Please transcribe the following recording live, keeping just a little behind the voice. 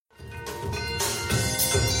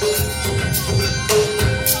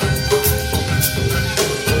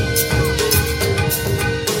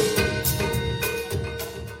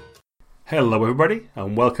Hello everybody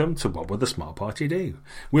and welcome to What Would the Smart Party Do?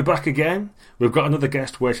 We're back again. We've got another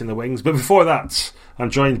guest waiting in the wings, but before that I'm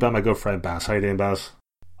joined by my good friend Baz. How you doing, Baz?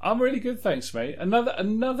 I'm really good, thanks, mate.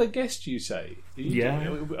 Another guest, you say?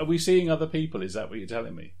 Are we seeing other people? Is that what you're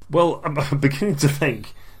telling me? Well, I'm beginning to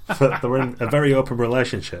think that we're in a very open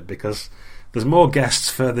relationship because there's more guests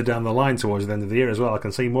further down the line towards the end of the year as well. I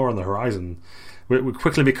can see more on the horizon. We're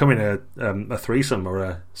quickly becoming a threesome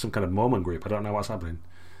or some kind of Mormon group. I don't know what's happening.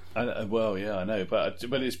 Well, yeah, I know, but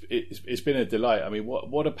it's been a delight. I mean,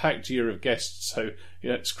 what a packed year of guests. So,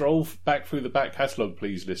 scroll back through the back catalogue,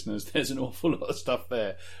 please, listeners. There's an awful lot of stuff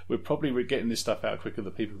there. We're probably getting this stuff out quicker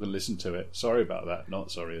than people can listen to it. Sorry about that.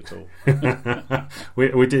 Not sorry at all.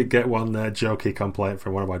 we did get one jokey complaint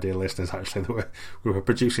from one of my dear listeners, actually, that we were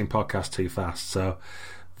producing podcasts too fast. So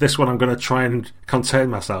this one I'm going to try and contain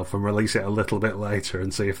myself and release it a little bit later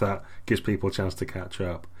and see if that gives people a chance to catch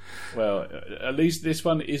up. Well, at least this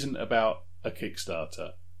one isn't about a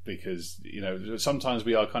Kickstarter because, sometimes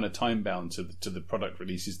we are kind of time bound to the product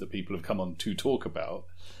releases that people have come on to talk about.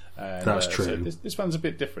 And, that's true. So this one's a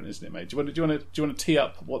bit different, isn't it, mate? Do you want to tee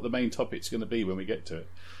up what the main topic's going to be when we get to it?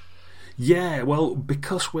 Yeah, well,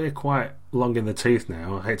 because we're quite long in the tooth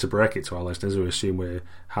now, I hate to break it to our listeners who assume we're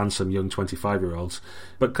handsome young 25-year-olds,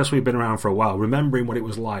 but because we've been around for a while, remembering what it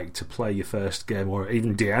was like to play your first game or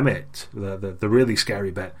even DM it, the really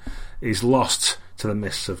scary bit, is lost to the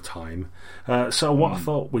mists of time. So what I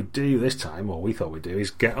thought we'd do this time, or we thought we'd do,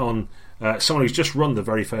 is get on someone who's just run the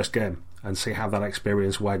very first game and see how that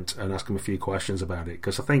experience went and ask them a few questions about it,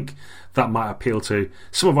 because I think that might appeal to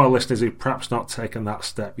some of our listeners who've perhaps not taken that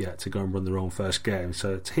step yet to go and run their own first game.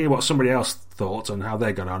 So to hear what somebody else thought and how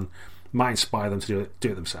they got on might inspire them to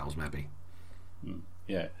do it themselves, maybe.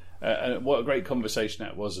 Yeah, and what a great conversation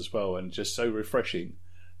that was as well, and just so refreshing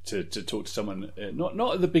to talk to someone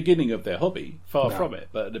not at the beginning of their hobby, far from it,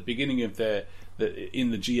 but at the beginning of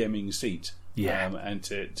in the GMing seat. Yeah, and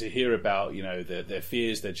to hear about their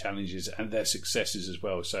fears, their challenges, and their successes as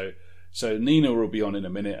well. So Nina will be on in a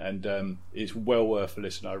minute, and it's well worth a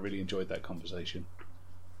listen. I really enjoyed that conversation.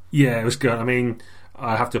 Yeah, it was good. I mean,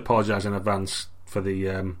 I have to apologise in advance for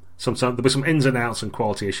the sometimes there were some ins and outs and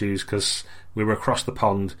quality issues because we were across the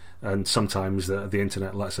pond, and sometimes the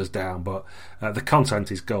internet lets us down. But the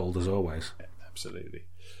content is gold as always. Yeah, absolutely.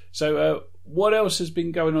 So, what else has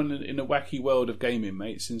been going on in the wacky world of gaming,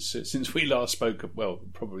 mate? Since we last spoke, well,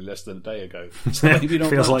 probably less than a day ago. So maybe not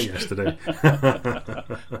feels much. like yesterday.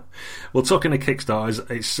 Well, talking of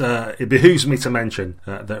Kickstarters, it behooves me to mention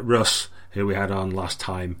that Russ, who we had on last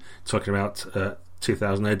time, talking about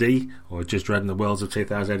 2000 AD, or just dreading the worlds of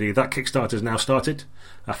 2000 AD, that Kickstarter has now started.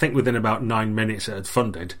 I think within about 9 minutes it had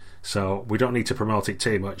funded, so we don't need to promote it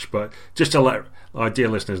too much, but just to let our dear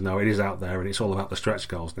listeners know, it is out there and it's all about the stretch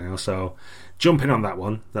goals now, so jump in on that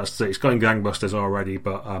one. It's going gangbusters already,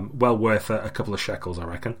 but well worth a couple of shekels, I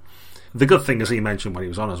reckon. The good thing, as he mentioned when he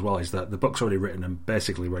was on as well, is that the book's already written and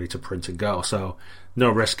basically ready to print and go, so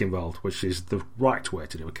no risk involved, which is the right way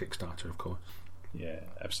to do a Kickstarter, of course. Yeah,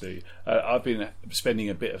 absolutely. I've been spending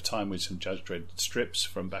a bit of time with some Judge Dredd strips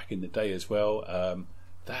from back in the day as well.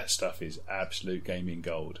 That stuff is absolute gaming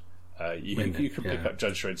gold. You can pick up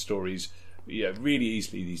Judge Dredd stories really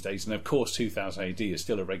easily these days. And of course 2000 AD is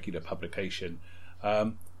still a regular publication.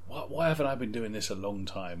 Why haven't I been doing this a long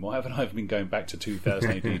time? Why haven't I been going back to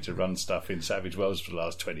 2000 AD to run stuff in Savage Worlds for the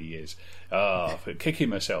last 20 years? Kicking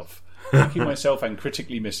myself and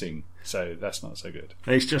critically missing, so that's not so good.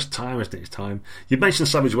 It's just time, isn't it? It's time. You mentioned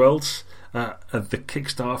Savage Worlds. The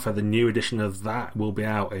Kickstarter for the new edition of that will be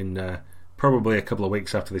out in probably a couple of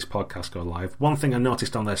weeks after this podcast go live. One thing I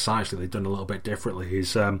noticed on their site that they've done a little bit differently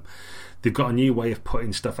is they've got a new way of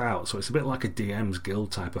putting stuff out, so it's a bit like a DM's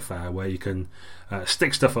Guild type affair where you can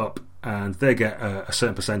stick stuff up and they get a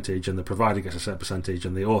certain percentage and the provider gets a certain percentage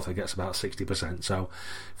and the author gets about 60%. So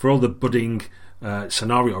for all the budding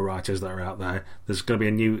scenario writers that are out there, there's going to be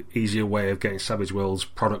a new, easier way of getting Savage Worlds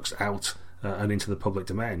products out and into the public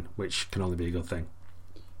domain, which can only be a good thing.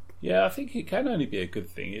 Yeah, I think it can only be a good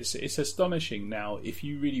thing. It's astonishing now if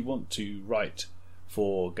you really want to write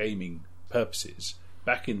for gaming purposes.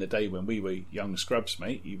 Back in the day when we were young scrubs,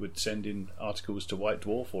 mate, you would send in articles to White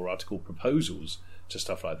Dwarf or article proposals to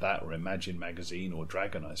stuff like that, or Imagine Magazine or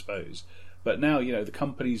Dragon, I suppose. But now, the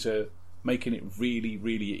companies are making it really,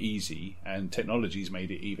 really easy, and technology's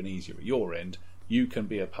made it even easier at your end. You can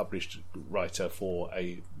be a published writer for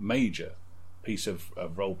a major piece of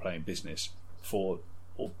role-playing business for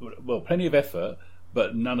plenty of effort,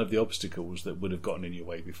 but none of the obstacles that would have gotten in your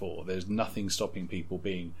way before. There's nothing stopping people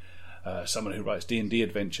being someone who writes D&D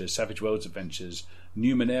adventures, Savage Worlds adventures,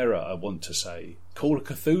 Numenera, I want to say, Call of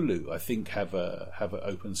Cthulhu, I think have a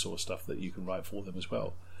open source stuff that you can write for them as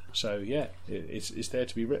well. So yeah, it's there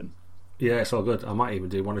to be written. Yeah, it's all good. I might even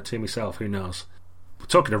do one or two myself, who knows.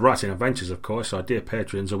 Talking of writing adventures, of course, our dear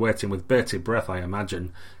patrons are waiting with bated breath, I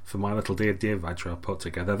imagine, for my little D&D adventure I've put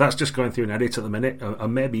together. That's just going through an edit at the minute,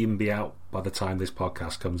 and maybe even be out by the time this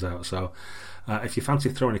podcast comes out. So if you fancy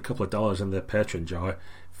throwing a couple of dollars in the Patreon jar,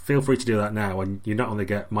 feel free to do that now, and you not only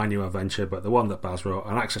get my new adventure, but the one that Baz wrote,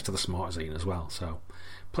 and access to the Smart Zine as well. So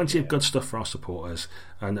plenty of good stuff for our supporters.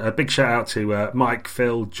 And a big shout out to Mike,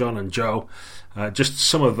 Phil, John and Joe, just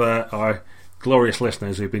some of our glorious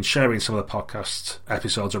listeners who've been sharing some of the podcast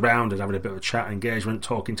episodes around and having a bit of a chat engagement,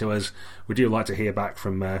 talking to us. We do like to hear back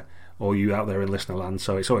from all you out there in listener land,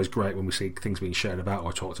 so it's always great when we see things being shared about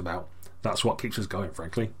or talked about. That's what keeps us going,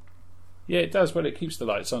 frankly. Yeah, it does. Well, it keeps the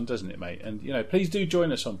lights on, doesn't it, mate? And, please do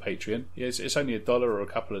join us on Patreon. It's only $1 or a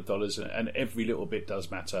couple of dollars, and every little bit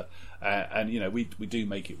does matter. And we do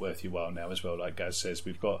make it worth your while now as well. Like Gaz says,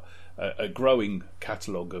 we've got a growing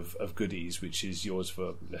catalogue of goodies, which is yours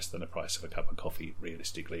for less than the price of a cup of coffee,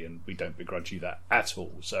 realistically, and we don't begrudge you that at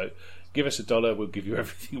all. So give us $1, we'll give you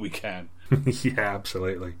everything we can. Yeah,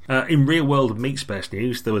 absolutely. In real-world meat space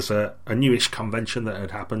news, there was a newish convention that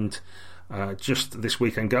had happened just this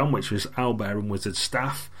weekend gone, which was Owlbear and Wizard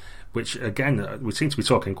Staff, which again we seem to be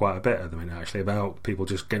talking quite a bit at the minute actually about people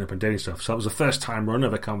just getting up and doing stuff. So it was the first time run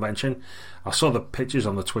of a convention. I saw the pictures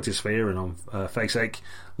on the Twitter sphere and on Faceache.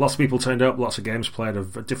 Lots of people turned up, lots of games played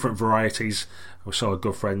of different varieties. We saw our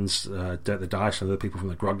good friends Dirt the Dice and other people from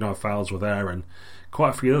the Grognard Files were there, and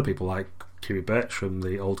quite a few other people like Kiri Birch from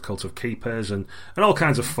the old Cult of Keepers and all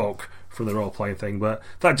kinds of folk from the role-playing thing. But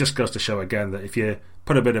that just goes to show again that if you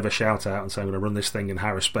put a bit of a shout out and say I'm going to run this thing in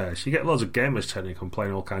Harris Space, you get loads of gamers turning up and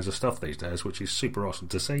playing all kinds of stuff these days, which is super awesome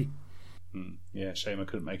to see. Yeah, shame I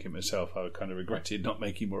couldn't make it myself. I kind of regretted not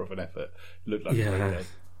making more of an effort. It looked like a great day.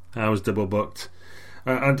 I was double booked.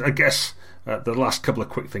 And I guess the last couple of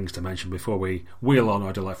quick things to mention before we wheel on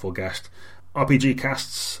our delightful guest. RPG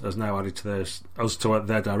Casts has now added to their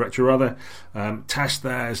directory rather. Test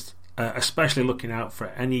theirs, especially looking out for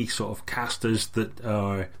any sort of casters that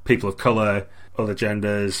are people of colour, other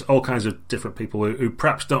genders, all kinds of different people who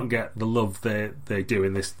perhaps don't get the love they do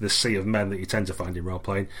in this sea of men that you tend to find in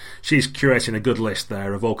role-playing. She's curating a good list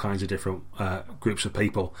there of all kinds of different groups of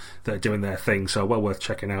people that are doing their thing, so well worth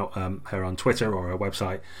checking out her on Twitter or her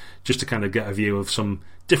website, just to kind of get a view of some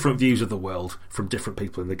different views of the world from different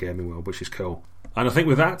people in the gaming world, which is cool. And I think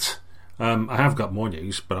with that, I have got more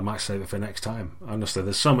news, but I might save it for next time. Honestly,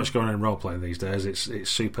 there's so much going on in role-playing these days, it's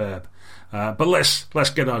superb. But let's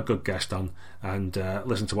get our good guest on and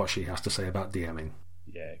listen to what she has to say about DMing.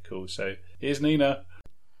 Yeah, cool. So here's Nina.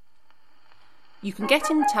 You can get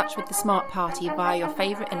in touch with the Smart Party via your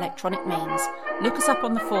favourite electronic means. Look us up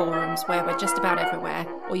on the forums where we're just about everywhere,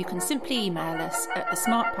 or you can simply email us at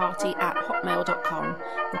thesmartparty@hotmail.com.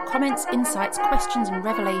 Your comments, insights, questions and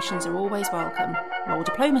revelations are always welcome. Roll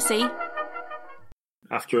diplomacy.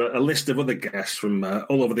 After a list of other guests from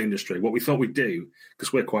all over the industry, what we thought we'd do,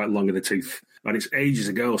 because we're quite long in the tooth, and it's ages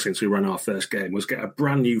ago since we ran our first game, was get a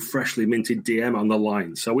brand new, freshly minted DM on the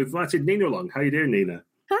line. So we've invited Nina along. How you doing, Nina?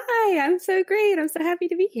 Hi, I'm so great. I'm so happy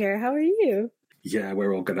to be here. How are you? Yeah,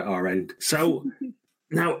 we're all good at our end. So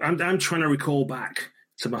now I'm trying to recall back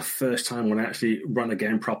to my first time when I actually ran a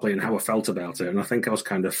game properly and how I felt about it. And I think I was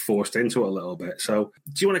kind of forced into it a little bit. So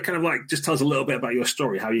do you want to kind of just tell us a little bit about your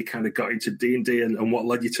story, how you kind of got into D&D and what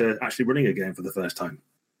led you to actually running a game for the first time?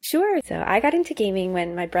 Sure. So I got into gaming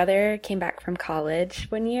when my brother came back from college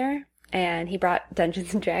one year and he brought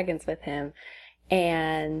Dungeons and Dragons with him.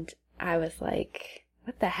 And I was like,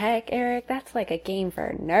 what the heck, Eric? That's like a game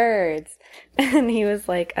for nerds. And he was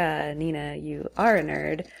like, Nina, you are a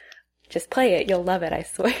nerd. Just play it. You'll love it, I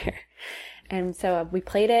swear. And so we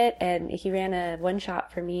played it, and he ran a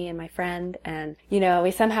one-shot for me and my friend. And,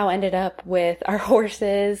 we somehow ended up with our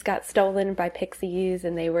horses got stolen by pixies,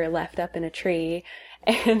 and they were left up in a tree.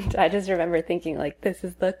 And I just remember thinking, this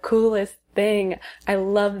is the coolest thing. I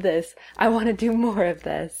love this. I want to do more of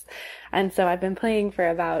this. And so I've been playing for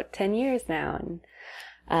about 10 years now.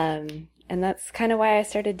 And that's kind of why I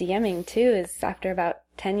started DMing too, is after about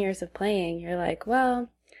 10 years of playing, you're like, well,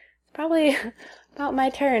 it's probably about my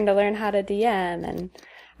turn to learn how to DM. And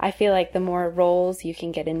I feel like the more roles you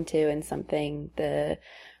can get into in something, the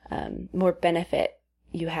more benefit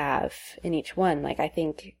you have in each one. I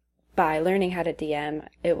think by learning how to DM,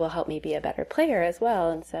 it will help me be a better player as well.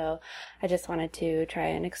 And so I just wanted to try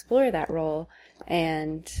and explore that role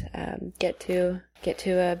and get to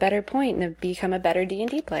a better point and become a better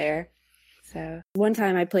D&D player. So one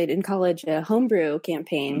time I played in college a homebrew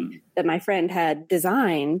campaign that my friend had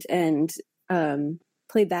designed and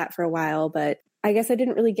played that for a while, but I guess I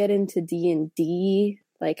didn't really get into D&D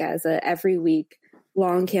like as a every week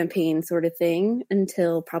long campaign sort of thing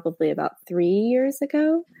until probably about 3 years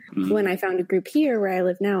ago when I found a group here where I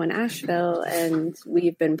live now in Asheville, and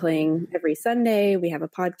we've been playing every Sunday. We have a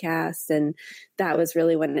podcast, and that was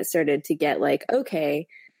really when it started to get like, okay,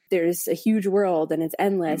 there's a huge world and it's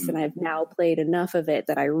endless, and I've now played enough of it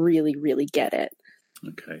that I really, really get it.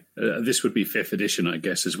 Okay. This would be 5th edition, I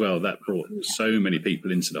guess, as well. That brought so many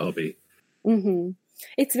people into the hobby.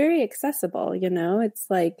 It's very accessible, you know? It's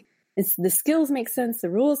like, the skills make sense, the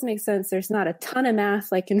rules make sense. There's not a ton of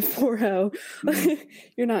math like in 4.0.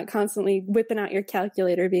 You're not constantly whipping out your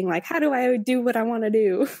calculator being like, how do I do what I want to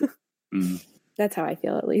do? That's how I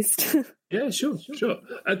feel, at least. Yeah, sure.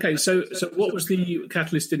 Okay, so what was the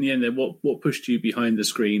catalyst in the end then? What pushed you behind the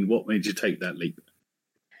screen? What made you take that leap?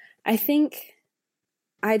 I think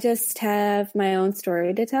I just have my own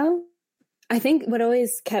story to tell. I think what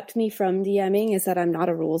always kept me from DMing is that I'm not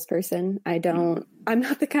a rules person. I'm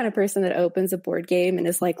not the kind of person that opens a board game and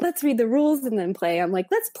is like, let's read the rules and then play. I'm like,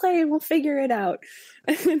 let's play and we'll figure it out.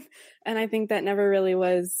 And I think that never really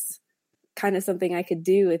was kind of something I could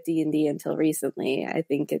do with D&D until recently. I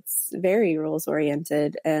think it's very rules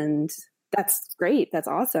oriented, and that's great. That's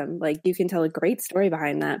awesome. Like, you can tell a great story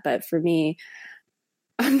behind that. But for me,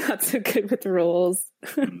 I'm not so good with the rules.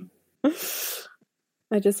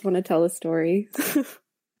 I just want to tell a story.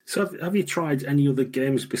 So have you tried any other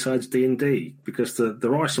games besides D&D? Because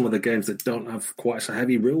there are some other games that don't have quite so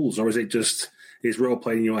heavy rules, or is it just, is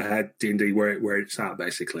role-playing in your head D&D where it's at,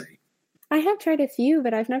 basically? I have tried a few,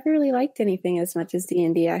 but I've never really liked anything as much as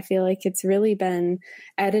D&D. I feel like it's really been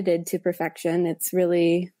edited to perfection. It's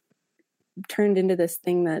really turned into this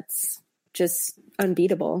thing that's just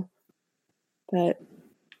unbeatable. But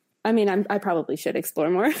I mean, I probably should explore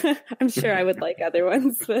more. I'm sure I would like other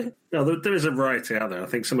ones. But No, there is a variety out there. I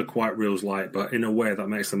think some are quite rules light, but in a way that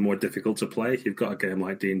makes them more difficult to play. If you've got a game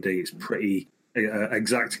like D&D, it's pretty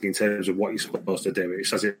exacting in terms of what you're supposed to do. It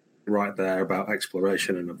says it right there about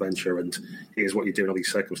exploration and adventure, and here's what you do in all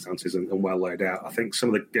these circumstances, and well laid out. I think some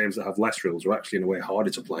of the games that have less rules are actually in a way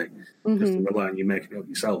harder to play because they rely on you making it up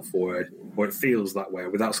yourself, or it feels that way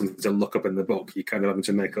without something to look up in the book. You're kind of having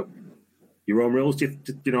to make up your own rules. Do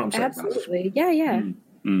you know what I'm saying? Absolutely. Yeah.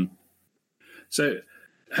 So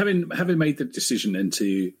having made the decision then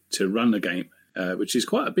to run the game, which is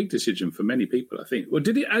quite a big decision for many people, I think. Well,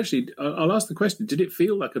 did it actually, I'll ask the question, did it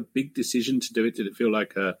feel like a big decision to do it? Did it feel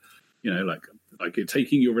like like you're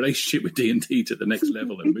taking your relationship with D&D to the next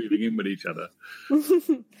level and moving in with each other?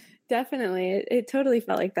 Definitely. It totally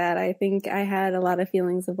felt like that. I think I had a lot of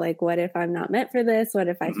feelings of like, what if I'm not meant for this? What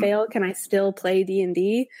if I fail? Can I still play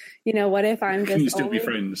D&D? You know, what if I'm just... Can you still be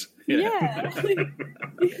friends? Yeah.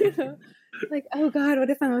 Like, oh God, what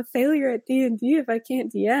if I'm a failure at D&D if I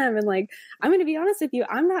can't DM? And like, I'm going to be honest with you,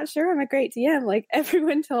 I'm not sure I'm a great DM. Like,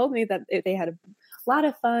 everyone told me that they had a lot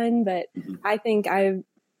of fun, but I think I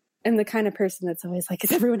am the kind of person that's always like,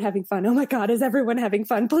 is everyone having fun? Oh my God, is everyone having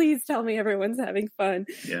fun? Please tell me everyone's having fun.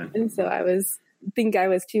 Yeah. And so I was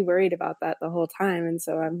too worried about that the whole time. And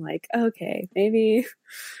so I'm like, okay, maybe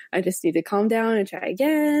I just need to calm down and try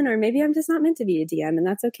again, or maybe I'm just not meant to be a DM, and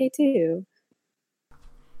that's okay too.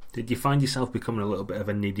 Did you find yourself becoming a little bit of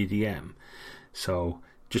a needy DM? So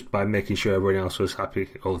just by making sure everyone else was happy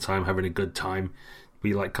all the time, having a good time, were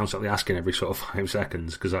you like constantly asking every sort of 5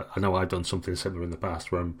 seconds? Because I know I've done something similar in the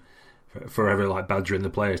past where I'm forever like badgering the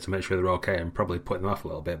players to make sure they're okay and probably putting them off a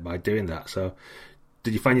little bit by doing that. So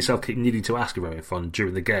did you find yourself keep needing to ask if they're having fun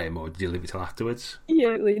during the game, or did you leave it till afterwards?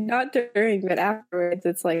 Yeah, not during, but afterwards.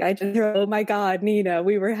 It's like I just oh my God, Nina,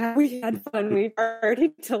 we had fun. We've already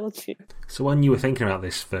told you. So when you were thinking about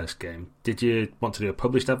this first game, did you want to do a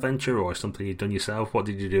published adventure or something you'd done yourself? What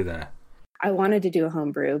did you do there? I wanted to do a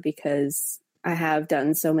homebrew because I have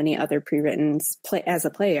done so many other pre-writtens as a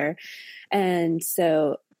player, and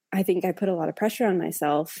so I think I put a lot of pressure on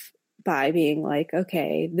myself by being like,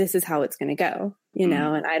 okay, this is how it's going to go, you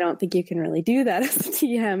know, and I don't think you can really do that as a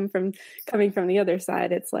TM from coming from the other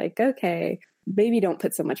side. It's like, okay, maybe don't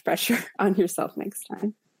put so much pressure on yourself next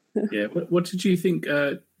time. Yeah. What did you think?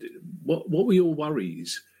 What were your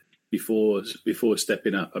worries before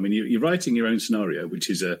stepping up? I mean, you're writing your own scenario, which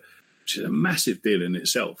is a massive deal in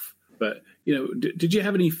itself. But you know, did you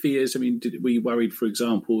have any fears? I mean, were you worried, for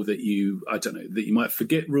example, that you might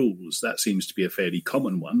forget rules? That seems to be a fairly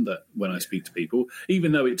common one. That when I speak to people,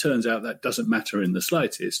 even though it turns out that doesn't matter in the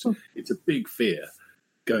slightest, it's a big fear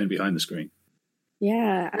going behind the screen.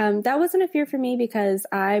 Yeah, that wasn't a fear for me because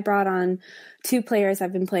I brought on 2 players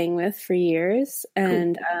I've been playing with for years,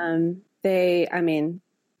 and I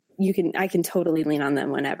can totally lean on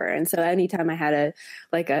them whenever. And so anytime I had a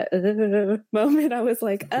moment, I was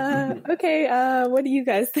like, okay, what do you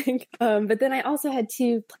guys think? But then I also had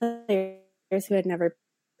 2 players who had never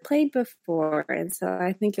played before, and so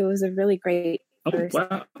I think it was a really great first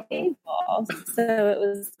table.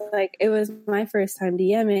 So it was my first time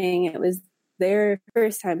DMing. It was their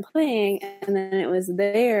first time playing, and then it was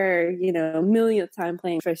their, millionth time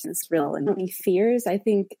playing first and thrill. And only fears, I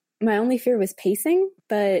think my only fear was pacing,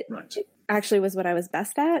 but it actually was what I was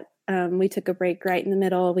best at. We took a break right in the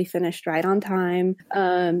middle. We finished right on time.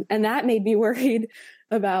 And that made me worried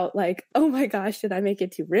about oh my gosh, did I make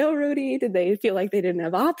it too railroady? Did they feel like they didn't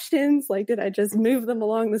have options? Did I just move them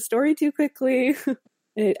along the story too quickly?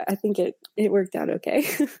 I think it worked out okay.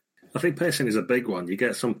 I think pacing is a big one. You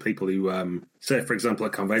get some people who, say, for example,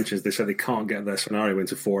 at conventions, they say they can't get their scenario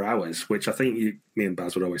into 4 hours, which I think me and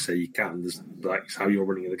Baz would always say you can. It's how you're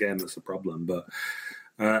running the game that's the problem. But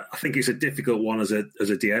I think it's a difficult one as a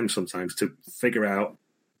DM sometimes to figure out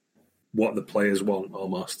what the players want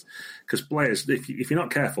almost. Because players, if you're not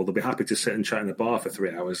careful, they'll be happy to sit and chat in a bar for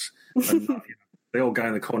 3 hours. And, the old guy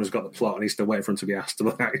in the corner's got the plot and he's still waiting for him to be asked,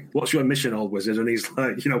 what's your mission, old wizard? And he's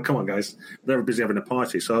like, come on, guys. They're busy having a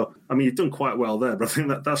party. So, you've done quite well there, but I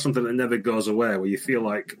think that's something that never goes away, where you feel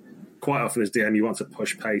like quite often as DM you want to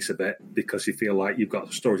push pace a bit because you feel like you've got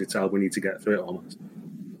a story to tell, we need to get through it almost.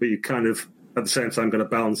 But you kind of, at the same time, going to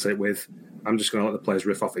balance it with, I'm just going to let the players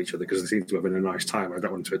riff off each other because they seem to be having a nice time. I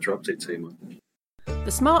don't want to interrupt it too much.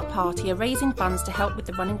 The Smart Party are raising funds to help with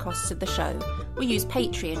the running costs of the show. We use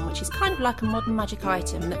Patreon, which is kind of like a modern magic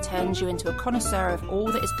item that turns you into a connoisseur of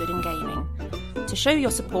all that is good in gaming. To show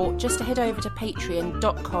your support, just head over to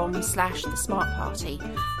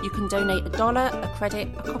patreon.com/thesmartparty. You can donate $1, a credit,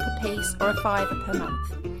 a copper piece, or a $5 per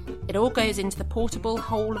month. It all goes into the portable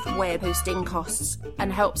whole of web hosting costs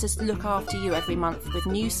and helps us look after you every month with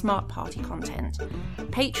new Smart Party content.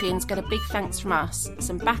 Patreons get a big thanks from us,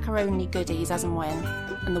 some backer-only goodies as and when,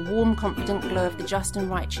 and the warm, confident glow of the just and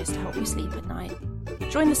righteous to help you sleep at night.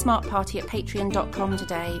 Join the Smart Party at patreon.com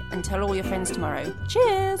today and tell all your friends tomorrow.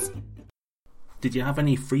 Cheers! Did you have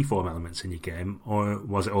any freeform elements in your game, or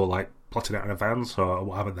was it all plotted out in advance, or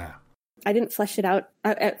what happened there? I didn't flesh it out.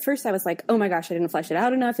 At first I was like, oh my gosh, I didn't flesh it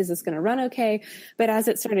out enough. Is this going to run okay? But as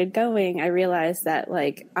it started going, I realized that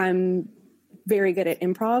I'm very good at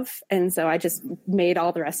improv. And so I just made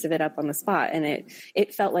all the rest of it up on the spot. And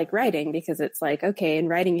it felt like writing because it's okay, in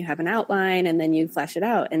writing you have an outline and then you flesh it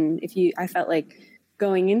out. And I felt like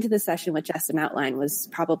going into the session with just an outline was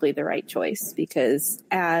probably the right choice because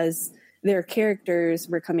as their characters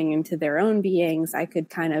were coming into their own beings, I could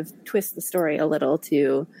kind of twist the story a little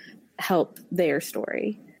to help their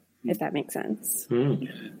story, if that makes sense. Yeah,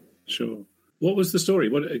 sure. What was the story?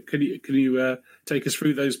 What can you take us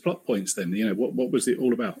through those plot points then? What was it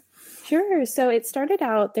all about? Sure. So it started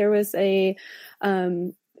out, there was a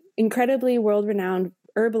incredibly world-renowned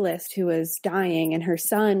herbalist who was dying, and her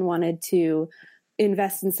son wanted to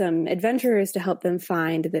invest in some adventurers to help them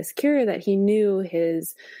find this cure that he knew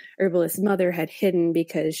his herbalist mother had hidden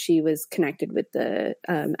because she was connected with the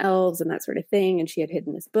elves and that sort of thing. And she had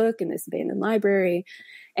hidden this book in this abandoned library.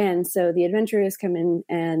 And so the adventurers come in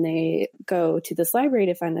and they go to this library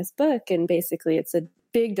to find this book. And basically it's a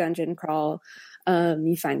big dungeon crawl.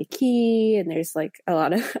 You find a key and there's a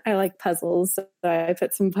lot of, I like puzzles. So I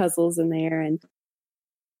put some puzzles in there and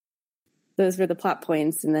those were the plot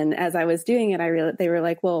points. And then as I was doing it, I realized they were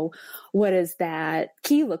like, well, what does that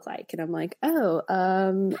key look like? And I'm like,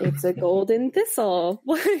 it's a golden thistle.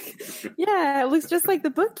 Yeah, it looks just like the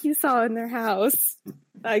book you saw in their house,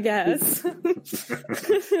 I guess.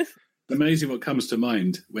 Amazing what comes to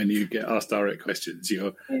mind when you get asked direct questions.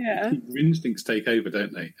 Your instincts take over,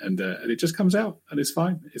 don't they? And it just comes out and it's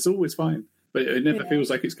fine. It's always fine. But it never feels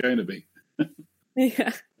like it's going to be.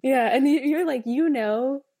 Yeah. And you're like,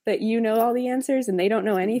 that all the answers and they don't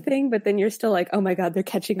know anything, but then you're still like, oh my God, they're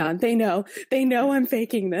catching on. They know I'm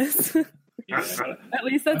faking this. At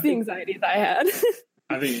least that's the anxieties I had.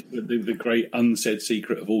 I think the great unsaid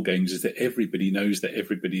secret of all games is that everybody knows that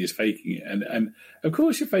everybody is faking it. And of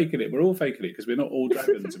course you're faking it. We're all faking it because we're not all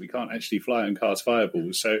dragons and we can't actually fly and cast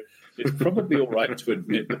fireballs. So it's probably all right to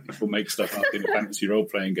admit that people make stuff up in a fantasy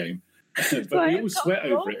role-playing game. But we all sweat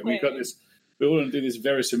over it. And we all do this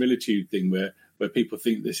verisimilitude thing where people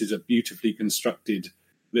think this is a beautifully constructed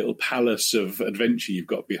little palace of adventure you've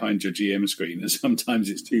got behind your GM screen, and sometimes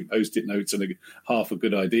it's 2 Post-it notes and half a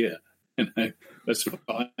good idea. That's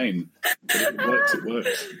fine. If it works, it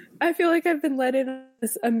works. I feel like I've been let in on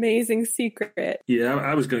this amazing secret. Yeah,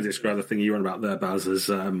 I was going to describe the thing you were on about there, Baz, as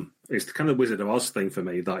it's the kind of Wizard of Oz thing for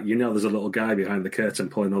me, that there's a little guy behind the curtain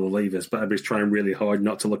pulling all the levers, but everybody's trying really hard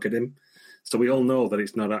not to look at him. So we all know that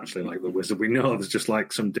it's not actually like the wizard. We know there's just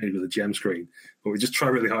like some dude with a gem screen, but we just try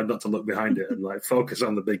really hard not to look behind it and like focus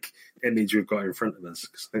on the big image we've got in front of us.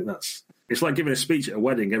 Because I think it's like giving a speech at a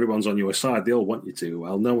wedding. Everyone's on your side. They all want you to.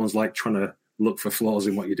 Well, no one's like trying to look for flaws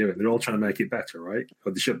in what you're doing. They're all trying to make it better, right?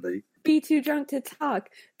 Or they should be. Be too drunk to talk.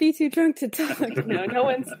 Be too drunk to talk. No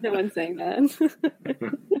one's saying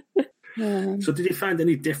that. So did you find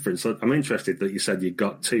any difference? I'm interested that you said you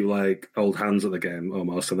got two like old hands at the game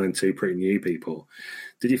almost, and then two pretty new people.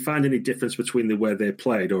 Did you find any difference between the way they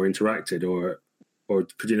played or interacted, or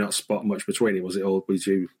could you not spot much between it? Was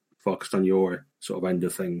you focused on your sort of end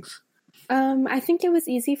of things? I think it was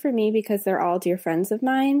easy for me because they're all dear friends of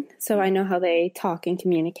mine, so I know how they talk and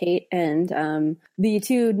communicate. And the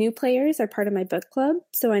two new players are part of my book club,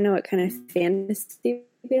 so I know what kind of fantasy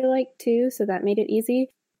they like too, so that made it easy.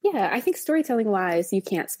 Yeah, I think storytelling-wise, you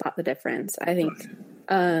can't spot the difference. I think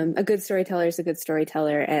a good storyteller is a good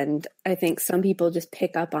storyteller, and I think some people just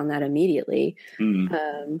pick up on that immediately.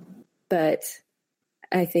 But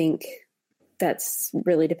I think that's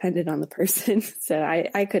really dependent on the person. So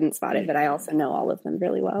I couldn't spot it, but I also know all of them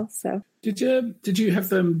really well. So did you have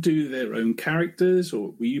them do their own characters,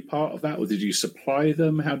 or were you part of that, or did you supply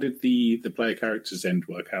them? How did the player characters end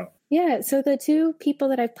work out? Yeah, so the two people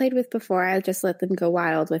that I've played with before, I just let them go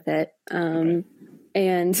wild with it. And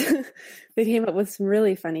they came up with some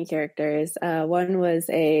really funny characters. One was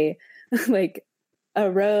a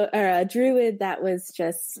druid that was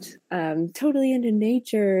just totally into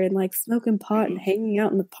nature and like smoking pot and hanging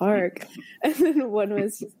out in the park. And then one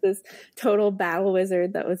was just this total battle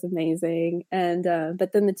wizard that was amazing. And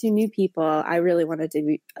but then the two new people, I really wanted to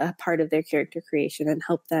be a part of their character creation and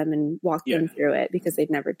help them and walk them through it because they'd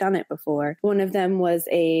never done it before. One of them was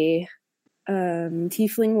a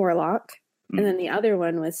tiefling warlock. And then the other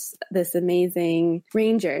one was this amazing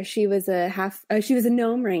ranger. She was a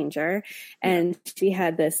gnome ranger, and she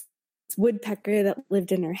had this woodpecker that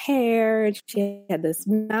lived in her hair, and she had this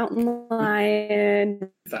mountain lion.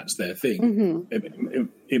 That's their thing.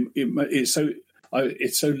 It's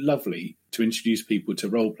so lovely to introduce people to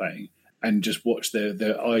role playing and just watch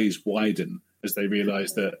their eyes widen as they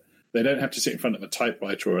realise that they don't have to sit in front of a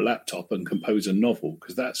typewriter or a laptop and compose a novel,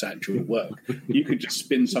 because that's actual work. You could just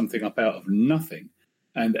spin something up out of nothing.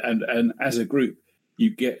 And as a group,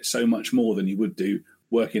 you get so much more than you would do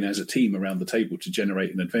working as a team around the table to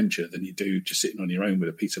generate an adventure than you do just sitting on your own with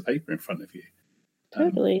a piece of paper in front of you.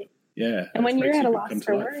 Totally. Yeah. And when you're at a loss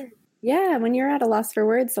for words. Yeah, when you're at a loss for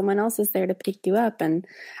words, someone else is there to pick you up. And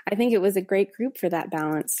I think it was a great group for that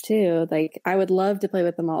balance, too. Like, I would love to play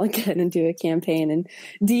with them all again and do a campaign and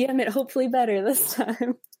DM it hopefully better this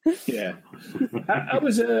time. Yeah.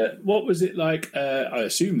 What was it like? I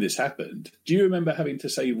assume this happened. Do you remember having to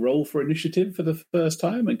say roll for initiative for the first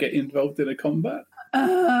time and get involved in a combat?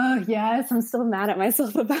 Yes, I'm still mad at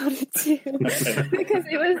myself about it too. Because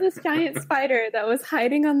it was this giant spider that was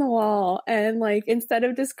hiding on the wall, and like instead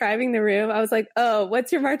of describing the room, I was like, "Oh,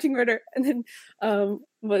 what's your marching order?" And then,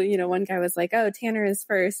 one guy was like, "Oh, Tanner is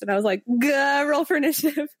first," and I was like, "Roll for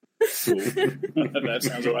initiative." That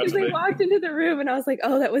sounds all right. Because they walked into the room, and I was like,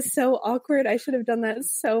 "Oh, that was so awkward. I should have done that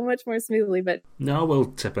so much more smoothly." But no, we'll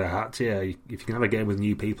tip a hat to you. If you can have a game with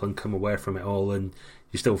new people and come away from it all, and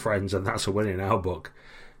you're still friends, and that's a win in our book.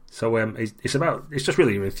 So it's just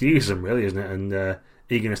really your enthusiasm, really, isn't it? And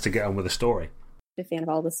eagerness to get on with the story. I'm a fan of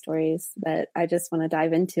all the stories, but I just want to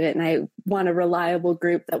dive into it, and I want a reliable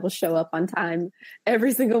group that will show up on time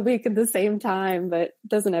every single week at the same time. But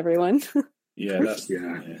doesn't everyone? Yeah, that's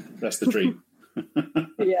the dream.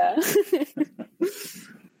 Yeah.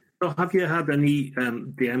 So have you had any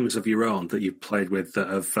DMs of your own that you've played with that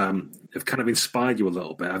have kind of inspired you a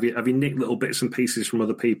little bit? Have you nicked little bits and pieces from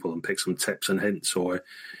other people and picked some tips and hints, or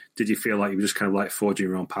did you feel like you were just kind of like forging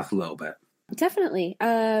your own path a little bit? Definitely.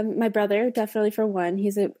 My brother, definitely for one.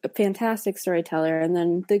 He's a fantastic storyteller. And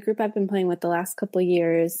then the group I've been playing with the last couple of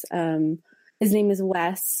years, his name is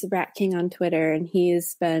Wes, Rat King on Twitter, and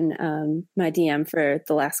he's been my DM for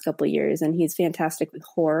the last couple of years, and he's fantastic with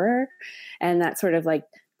horror and that sort of like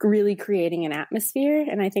really creating an atmosphere.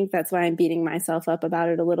 And I think that's why I'm beating myself up about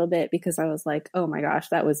it a little bit, because I was like, oh my gosh,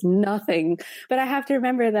 that was nothing. But I have to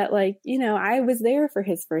remember that, like, I was there for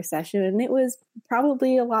his first session and it was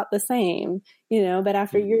probably a lot the same, but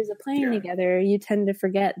after years of playing together, you tend to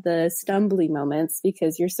forget the stumbly moments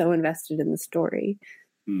because you're so invested in the story.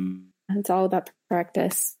 It's all about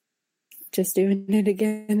practice. just doing it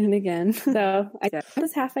again and again. So I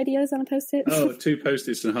was half ideas on a Post-it. Oh, 2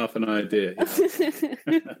 Post-its and half an idea.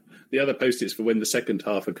 Yeah. The other Post-its for when the second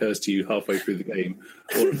half occurs to you halfway through the game.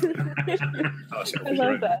 I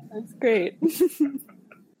love that. That's great.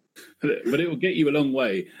 But it will get you a long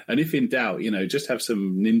way. And if in doubt, just have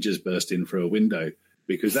some ninjas burst in through a window,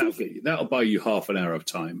 because that'll buy you half an hour of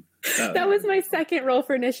time. That was my second roll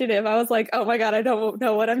for initiative. I was like, oh my God, I don't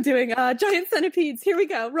know what I'm doing. Giant centipedes. Here we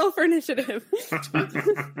go. Roll for initiative.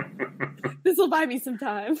 This will buy me some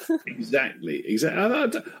time. Exactly.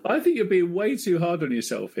 I think you're being way too hard on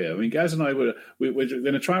yourself here. I mean, Gaz and I we're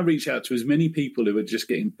going to try and reach out to as many people who are just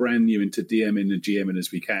getting brand new into DMing and GMing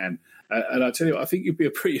as we can. And I tell you, I think you'd be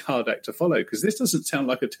a pretty hard act to follow, because this doesn't sound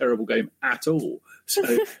like a terrible game at all. So,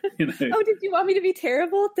 Oh, did you want me to be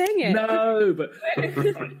terrible? Dang it. No, but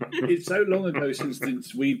it's so long ago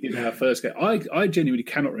since we did our first game. I genuinely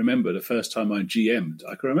cannot remember the first time I GM'd.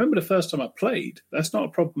 I can remember the first time I played. That's not a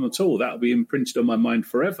problem at all. That'll be imprinted on my mind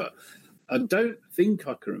forever. I don't think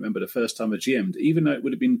I can remember the first time I GM'd, even though it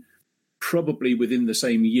would have been probably within the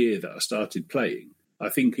same year that I started playing. I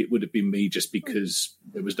think it would have been me, just because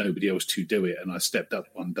there was nobody else to do it, and I stepped up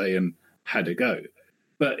one day and had a go.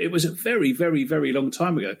 But it was a very, very, very long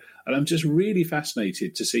time ago, and I'm just really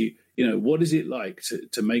fascinated to see, what is it like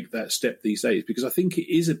to make that step these days? Because I think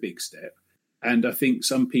it is a big step, and I think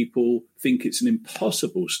some people think it's an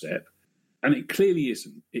impossible step, and it clearly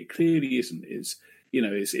isn't. It clearly isn't.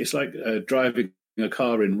 It's like driving a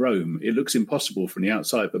car in Rome. It looks impossible from the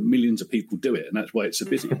outside, but millions of people do it, and that's why it's so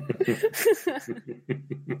busy.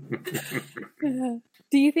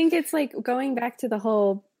 Do you think it's like going back to the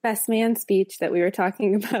whole best man speech that we were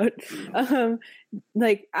talking about?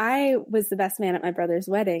 Like, I was the best man at my brother's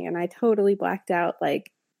wedding, and I totally blacked out,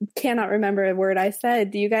 like, cannot remember a word I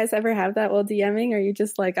said. Do you guys ever have that while DMing? Or are you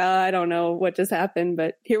just like, I don't know what just happened,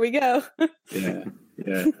 but here we go? I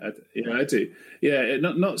do. Yeah,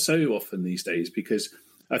 not so often these days, because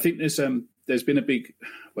I think there's been a big,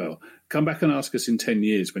 come back and ask us in 10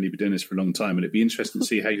 years when you've been doing this for a long time, and it'd be interesting to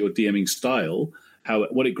see how your DMing style,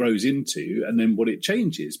 what it grows into, and then what it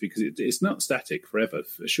changes, because it's not static forever,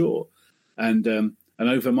 for sure. And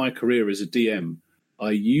over my career as a DM, I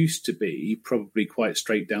used to be probably quite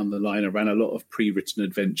straight down the line. I ran a lot of pre-written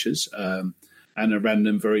adventures, and I ran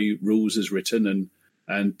them very rules as written,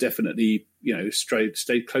 and definitely,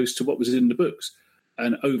 stayed close to what was in the books.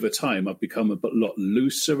 And over time, I've become a lot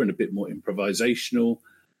looser and a bit more improvisational.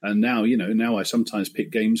 And now, now I sometimes pick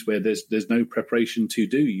games where there's no preparation to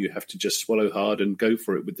do. You have to just swallow hard and go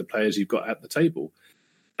for it with the players you've got at the table.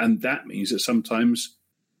 And that means that sometimes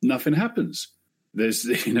nothing happens. There's,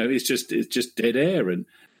 it's just dead air. And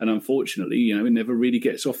unfortunately, it never really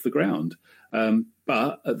gets off the ground.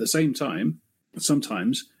 But at the same time,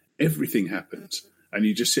 sometimes everything happens. And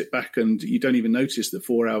you just sit back and you don't even notice that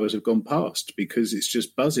 4 hours have gone past, because it's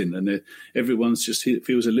just buzzing and everyone's just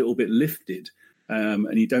feels a little bit lifted.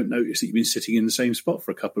 And you don't notice that you've been sitting in the same spot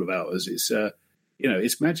for a couple of hours. It's,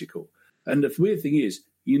 it's magical. And the weird thing is,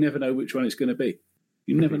 you never know which one it's going to be.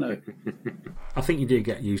 You never know. I think you do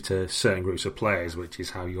get used to certain groups of players, which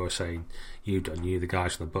is how you're saying you've done, the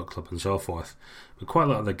guys from the book club and so forth. But quite a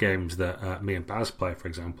lot of the games that me and Baz play, for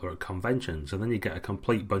example, are at conventions, and then you get a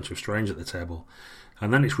complete bunch of strangers at the table.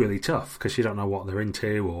 And then it's really tough, because you don't know what they're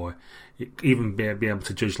into, or even be able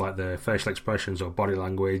to judge like their facial expressions or body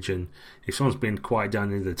language. And if someone's been quiet down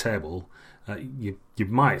near the table, you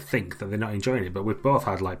might think that they're not enjoying it. But we've both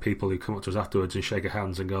had like people who come up to us afterwards and shake our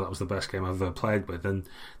hands and go, "That was the best game I've ever played with," and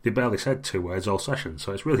they barely said 2 words all session.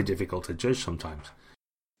 So it's really difficult to judge sometimes.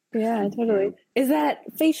 Yeah, totally. Is that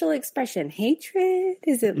facial expression hatred?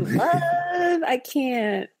 Is it love? I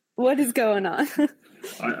can't. What is going on?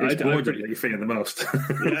 It's boredom that you fear the most.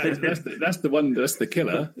 That's the one. That's the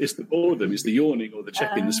killer. It's the boredom. It's the yawning or the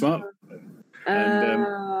checking the smartphone.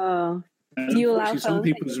 Do you allow some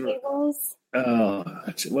people's tables?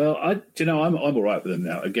 Well, I'm all right with them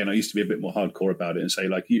now. Again, I used to be a bit more hardcore about it and say,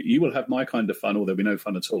 like, you will have my kind of fun, or there'll be no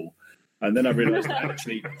fun at all. And then I realised that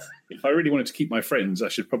actually, if I really wanted to keep my friends, I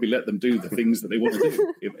should probably let them do the things that they want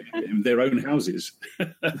to do in their own houses.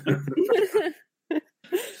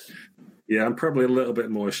 Yeah, I'm probably a little bit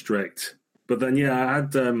more strict. But then, I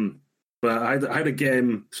had a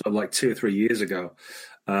game sort of like 2 or 3 years ago,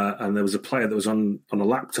 and there was a player that was on a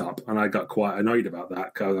laptop, and I got quite annoyed about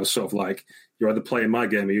that, because I was sort of like, you're either playing my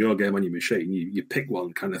game or your game on your machine. You pick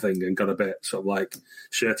one kind of thing, and got a bit sort of like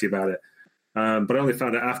shirty about it. But I only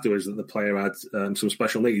found out afterwards that the player had some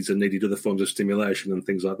special needs and needed other forms of stimulation and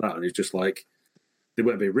things like that. And it's just like, they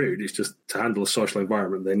weren't being rude. It's just to handle a social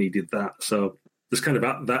environment, they needed that. So there's kind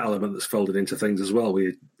of that element that's folded into things as well.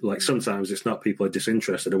 Like sometimes it's not people are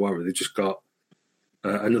disinterested or whatever; they've just got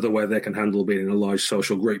another way they can handle being in a large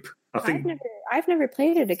social group. I think I've never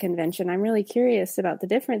played at a convention. I'm really curious about the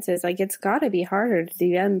differences. Like, it's got to be harder to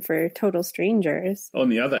DM for total strangers. On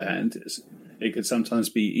the other hand, it could sometimes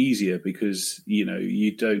be easier because,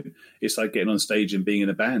 you don't, it's like getting on stage and being in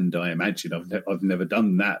a band, I imagine. I've never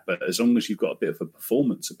done that, but as long as you've got a bit of a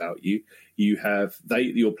performance about you,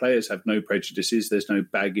 your players have no prejudices, there's no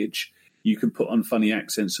baggage. You can put on funny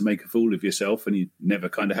accents and make a fool of yourself and you never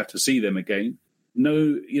kind of have to see them again.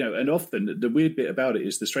 No, and often the weird bit about it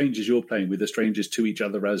is the strangers you're playing with are strangers to each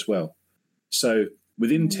other as well. So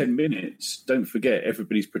within 10 minutes, don't forget,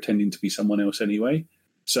 everybody's pretending to be someone else anyway.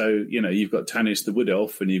 So, you've got Tanis the Wood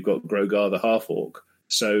Elf and you've got Grogar the Half-Orc.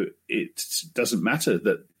 So it doesn't matter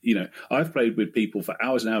that, I've played with people for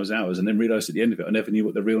hours and hours and hours and then realised at the end of it I never knew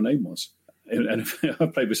what their real name was. And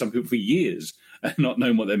I've played with some people for years and not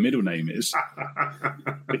known what their middle name is.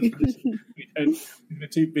 Because we're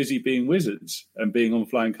too busy being wizards and being on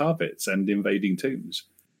flying carpets and invading tombs.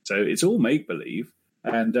 So it's all make-believe.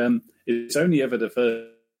 And it's only ever the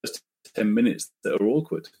first 10 minutes that are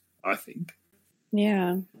awkward, I think.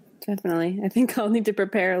 Yeah, definitely. I think I'll need to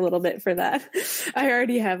prepare a little bit for that. I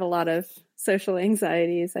already have a lot of social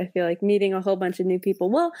anxieties. I feel like meeting a whole bunch of new people.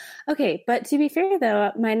 Well, okay, but to be fair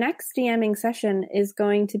though, my next DMing session is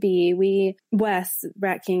going to be Wes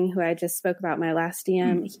Rat King, who I just spoke about, my last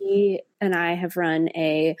DM. He and I have run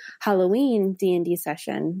a Halloween D&D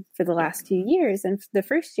session for the last few years, and the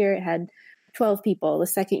first year it had 12 people. The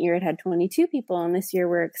second year it had 22 people, and this year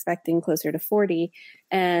we're expecting closer to 40.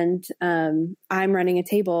 And I'm running a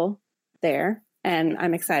table there, and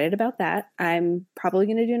I'm excited about that. I'm probably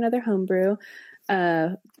going to do another homebrew,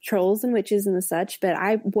 trolls and witches and the such, but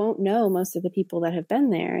I won't know most of the people that have been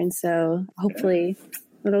there, and so hopefully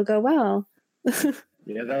it'll go well.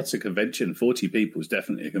 Yeah, that's a convention. 40 people is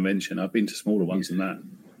definitely a convention. I've been to smaller ones than that.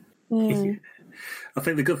 Yeah. I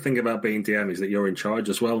think the good thing about being DM is that you're in charge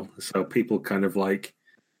as well. So people kind of like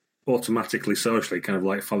automatically, socially, kind of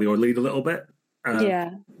like follow your lead a little bit.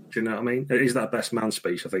 Yeah. Do you know what I mean? It is that best man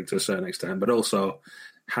speech, I think, to a certain extent, but also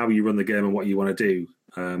how you run the game and what you want to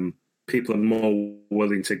do. People are more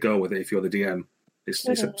willing to go with it if you're the DM. It's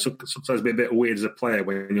sometimes a bit weird as a player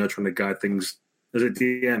when you're trying to guide things. As a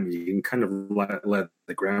DM, you can kind of let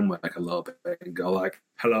the groundwork a little bit and go like,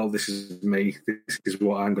 hello, this is me. This is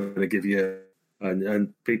what I'm going to give you.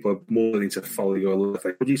 And people are more willing to follow your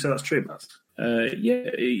lead. Would you say that's true, Matt? Yeah,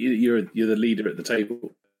 you're the leader at the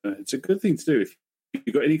table. It's a good thing to do. If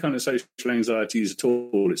you've got any kind of social anxieties at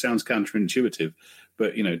all, it sounds counterintuitive,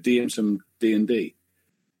 but, DM some D&D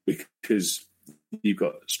because you've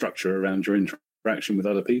got structure around your interaction with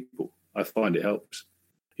other people. I find it helps.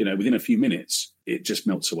 Within a few minutes, it just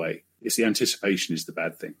melts away. It's the anticipation is the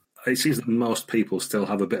bad thing. It seems that most people still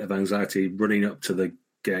have a bit of anxiety running up to the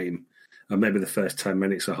game, and maybe the first 10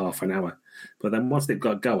 minutes or half an hour. But then once they've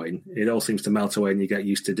got going, it all seems to melt away and you get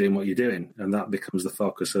used to doing what you're doing. And that becomes the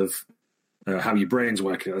focus of how your brain's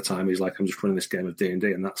working at the time. Is like, I'm just running this game of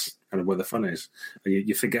D&D, and that's kind of where the fun is. And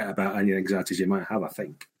you forget about any anxieties you might have, I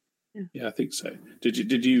think. Yeah, I think so.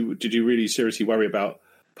 Did you really seriously worry about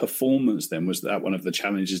performance then? Was that one of the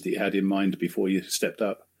challenges that you had in mind before you stepped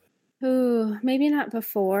up? Ooh, maybe not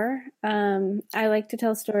before. I like to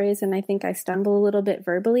tell stories, and I think I stumble a little bit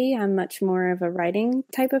verbally. I'm much more of a writing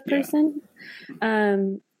type of person. Yeah.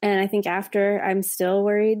 And I think after, I'm still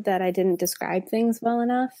worried that I didn't describe things well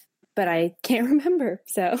enough, but I can't remember.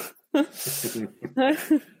 So,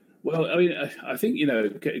 well, I mean, I think,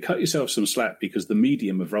 cut yourself some slack, because the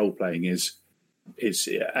medium of role playing is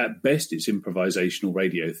at best it's improvisational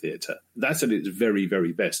radio theatre. That's at its very,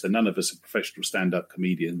 very best. And none of us are professional stand-up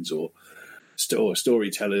comedians or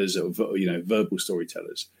storytellers or verbal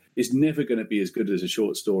storytellers. It's never going to be as good as a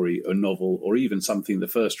short story, a novel, or even something the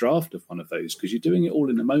first draft of one of those, because you're doing it all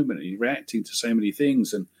in the moment and you're reacting to so many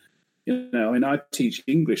things. And I teach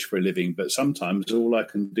English for a living, but sometimes all I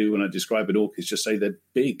can do when I describe an orc is just say they're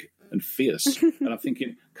big and fierce. And I'm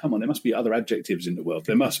thinking, come on, there must be other adjectives in the world.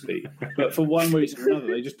 There must be. But for one reason or another,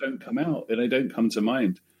 they just don't come out and they don't come to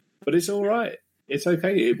mind. But it's all right. It's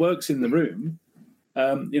okay. It works in the room.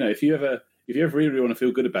 If you ever really want to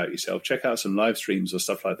feel good about yourself, check out some live streams or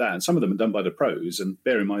stuff like that. And some of them are done by the pros. And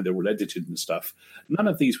bear in mind, they're all edited and stuff. None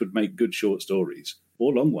of these would make good short stories,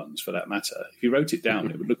 or long ones for that matter. If you wrote it down,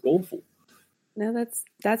 it would look awful. No,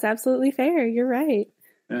 that's absolutely fair. You're right.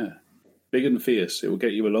 Yeah. Big and fierce. It will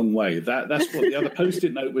get you a long way. That's what the other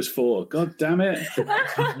Post-it note was for. God damn it.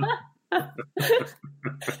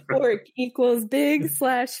 Orc equals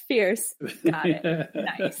big/fierce. Got it.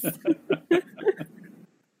 Nice.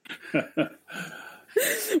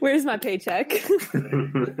 Where's my paycheck?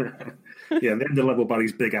 Yeah, the end of level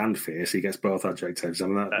buddy's big and fierce. He gets both adjectives,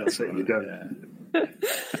 and that's it. You don't.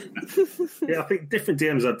 Yeah, I think different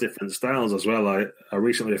DMs have different styles as well. I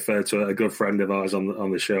recently referred to a good friend of ours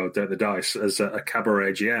on the show, Dirk the Dice, as a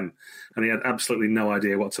cabaret GM, and he had absolutely no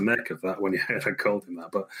idea what to make of that when I called him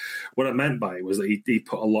that. But what I meant by it was that he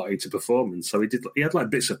put a lot into performance. So he had like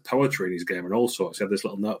bits of poetry in his game and all sorts. He had this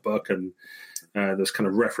little notebook, and there's kind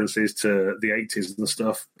of references to the 80s and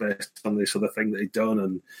stuff based on this other thing that he'd done,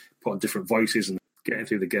 and put on different voices and getting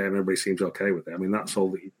through the game. Everybody seems okay with it. I mean, that's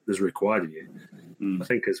all that is required of you. I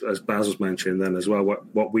think, as Baz was mentioning then as well,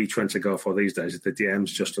 what we tend to go for these days is the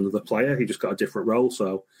DM's just another player. He just got a different role,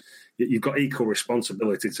 so you've got equal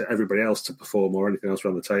responsibility to everybody else to perform or anything else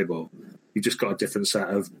around the table. You've just got a different set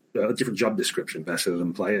of a different job description, better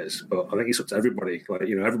than players. But I think it's up to everybody. Like,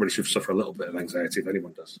 everybody should suffer a little bit of anxiety if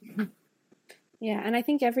anyone does. Yeah, and I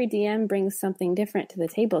think every DM brings something different to the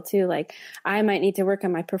table too. Like, I might need to work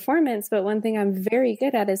on my performance, but one thing I'm very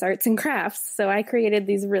good at is arts and crafts. So I created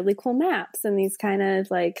these really cool maps and these kind of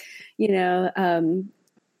like,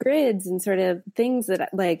 grids and sort of things that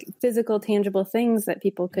like physical, tangible things that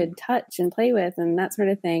people could touch and play with and that sort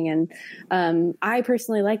of thing. And I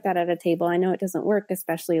personally like that at a table. I know it doesn't work,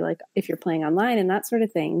 especially like if you're playing online and that sort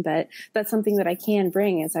of thing, but that's something that I can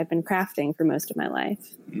bring as I've been crafting for most of my life.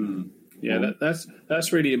 Yeah,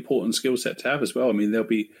 that's really important skill set to have as well. I mean, there'll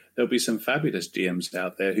be some fabulous GMs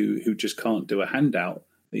out there who just can't do a handout,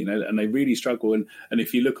 and they really struggle. And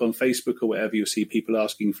if you look on Facebook or whatever, you'll see people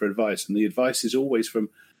asking for advice, and the advice is always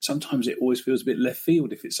sometimes it always feels a bit left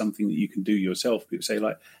field if it's something that you can do yourself. People say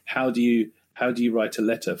like, how do you write a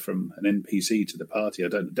letter from an NPC to the party? I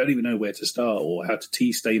don't even know where to start, or how to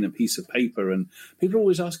tea stain a piece of paper. And people are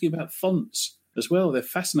always asking about fonts as well. They're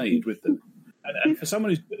fascinated with them. And for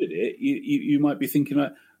someone who's good at it, you might be thinking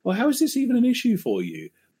like, well, how is this even an issue for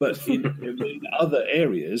you? But in other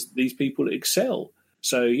areas, these people excel.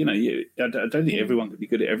 So, I don't think everyone can be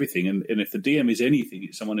good at everything. And if the DM is anything,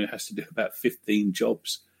 it's someone who has to do about 15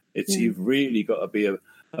 jobs. You've really got to be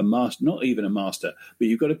a master, not even a master, but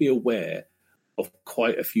you've got to be aware of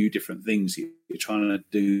quite a few different things you're trying to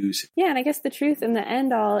do. Yeah, and I guess the truth in the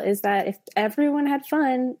end all is that if everyone had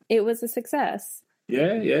fun, it was a success.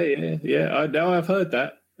 Yeah. Now I've heard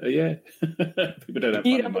that. Yeah, people don't have.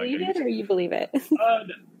 You don't believe it, or you believe it?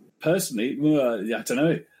 Personally, I don't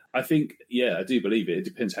know. I think, I do believe it. It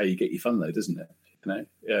depends how you get your fun, though, doesn't it?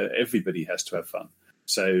 Everybody has to have fun.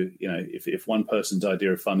 So, if one person's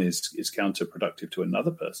idea of fun is counterproductive to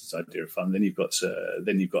another person's idea of fun, then you've got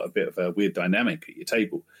a bit of a weird dynamic at your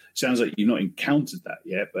table. Sounds like you've not encountered that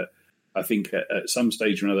yet, but I think at some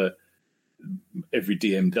stage or another, every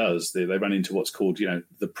DM does. They run into what's called,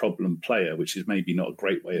 the problem player, which is maybe not a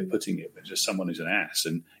great way of putting it, but just someone who's an ass.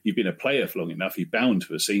 And you've been a player for long enough, you're bound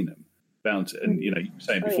to have seen them. And you were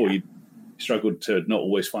saying before, you struggled to not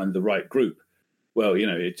always find the right group. Well,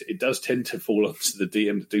 it does tend to fall onto the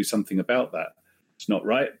DM to do something about that. It's not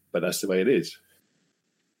right, but that's the way it is.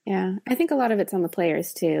 Yeah, I think a lot of it's on the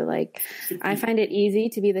players too. Like, I find it easy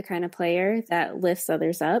to be the kind of player that lifts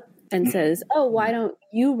others up and says, oh, why don't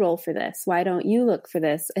you roll for this? Why don't you look for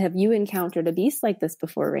this? Have you encountered a beast like this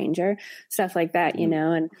before, Ranger? Stuff like that,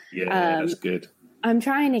 And that's good. I'm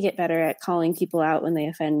trying to get better at calling people out when they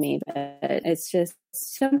offend me, but it's just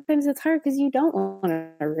sometimes it's hard because you don't want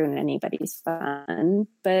to ruin anybody's fun.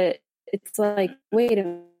 But it's like, wait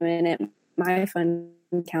a minute, my fun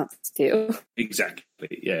counts too.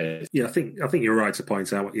 Exactly. Yeah. Yeah, I think you're right to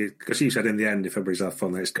point out because you said in the end, if everybody's had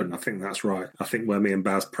fun, then it's good. And I think that's right. I think where me and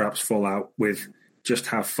Baz perhaps fall out with just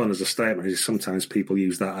have fun as a statement is sometimes people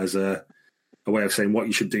use that as a way of saying what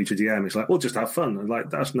you should do to DM. It's like, well, just have fun. And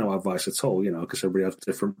like, that's no advice at all, because everybody has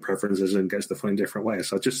different preferences and gets the fun in different ways.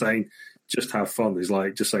 So just saying, just have fun is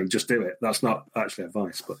like just saying, just do it. That's not actually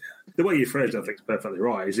advice. But the way you phrase it, I think is perfectly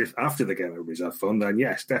right. Is if after the game everybody's had fun, then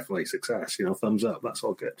yes, definitely success. Thumbs up. That's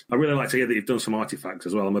all good. I really like to hear that you've done some artifacts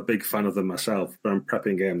as well. I'm a big fan of them myself. When I'm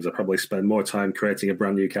prepping games, I probably spend more time creating a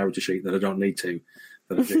brand new character sheet that I don't need to.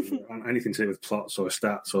 Anything to do with plots or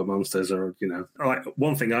stats or monsters or like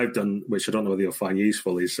one thing I've done which I don't know whether you'll find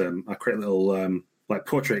useful is I create little like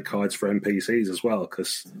portrait cards for NPCs as well,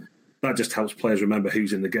 because that just helps players remember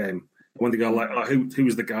who's in the game. When they go like,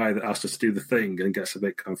 who's the guy that asked us to do the thing and gets a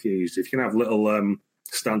bit confused, if you can have little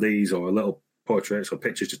standees or little portraits or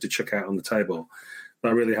pictures just to chuck out on the table,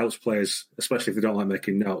 that really helps players, especially if they don't like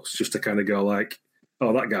making notes, just to kind of go like,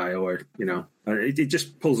 oh, that guy, or, you know, it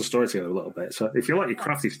just pulls the story together a little bit. So if you like your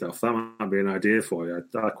crafty stuff, that might be an idea for you.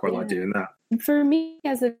 I quite like doing that. For me,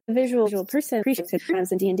 as a visual person, I appreciate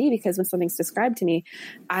times in D&D because when something's described to me,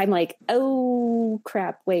 I'm like, oh,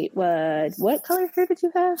 crap, wait, what color hair did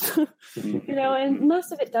you have? You know, and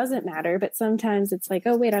most of it doesn't matter, but sometimes it's like,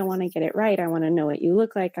 oh, wait, I want to get it right. I want to know what you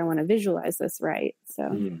look like. I want to visualize this right.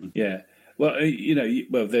 So, yeah. Well, you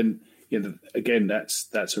know, then, you know, again,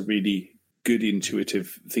 that's a really good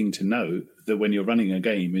intuitive thing to know, that when you're running a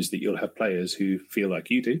game is that you'll have players who feel like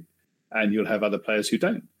you do and you'll have other players who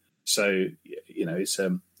don't. So, you know,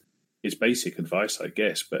 it's basic advice, I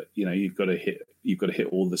guess, but, you know, you've got to hit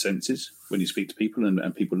all the senses when you speak to people,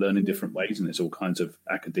 and people learn in different ways, and there's all kinds of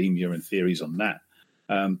academia and theories on that.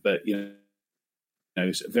 But, you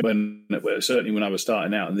know, certainly when I was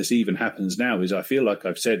starting out, and this even happens now, is I feel like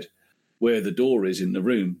I've said where the door is in the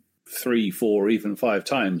room 3, 4, even 5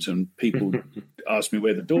 times, and people ask me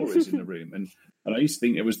where the door is in the room, and I used to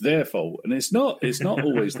think it was their fault, and it's not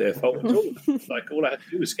always their fault at all. Like, all I had to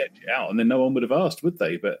do was sketch it out, and then no one would have asked, would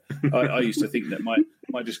they? But I used to think that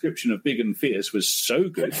my description of big and fierce was so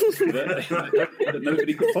good that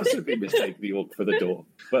nobody could possibly mistake the orc for the door.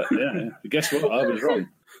 But yeah, guess what? I was wrong.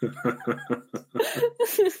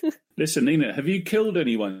 Listen, Nina, have you killed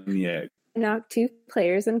anyone yet? Knocked 2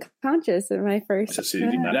 players unconscious in my first.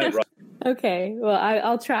 Right. Okay, well,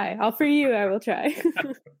 I'll try. For you, I will try.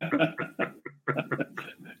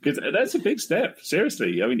 Because that's a big step.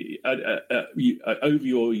 Seriously, I mean, over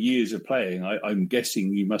your years of playing, I'm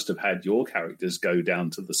guessing you must have had your characters go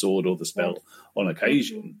down to the sword or the spell on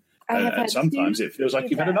occasion. And sometimes it feels like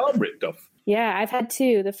you've had an arm ripped off. Yeah, I've had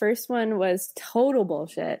 2. The first one was total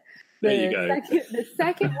bullshit. There you go. The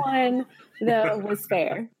second one, though, was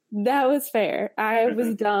fair. That was fair. I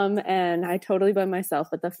was dumb and I totally blamed myself,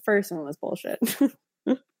 but the first one was bullshit.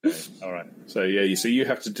 All right. So you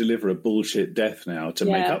have to deliver a bullshit death now to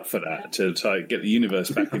make up for that, to try get the universe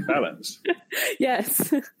back in balance.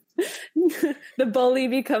 Yes. The bully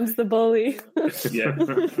becomes the bully. Yeah.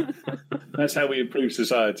 That's how we improve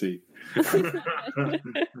society.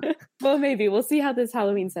 Well, maybe we'll see how this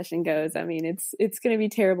Halloween session goes. I mean, it's going to be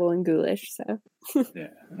terrible and ghoulish. So yeah,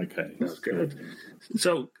 okay, that's good.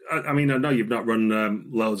 So, I mean, I know you've not run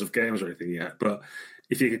loads of games or anything yet, but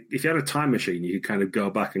if you had a time machine, you could kind of go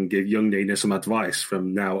back and give young Nina some advice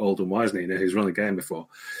from now old and wise Nina, who's run a game before.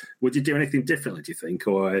 Would you do anything differently, do you think?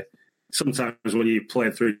 Or sometimes when you play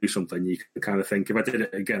through something, you can kind of think, if I did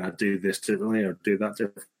it again, I'd do this differently or do that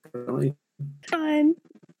differently? Fine.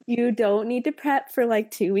 You don't need to prep for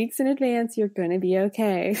like 2 weeks in advance. You're going to be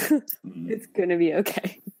okay. It's going to be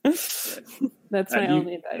okay. That's my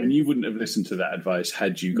only advice. And you wouldn't have listened to that advice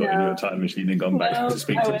had you got in your time machine and gone back to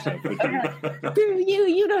speak to yourself, would you?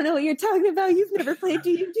 You don't know what you're talking about. You've never played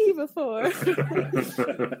D&D before.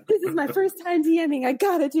 This is my first time DMing. I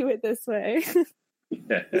got to do it this way.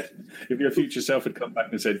 Yeah. If your future self had come back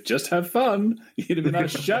and said, just have fun, you'd have been like,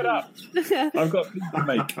 shut up. I've got things to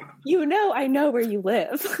make. I know where you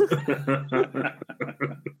live.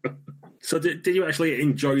 So did you actually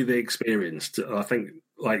enjoy the experience? I think,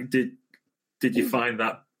 like, did you find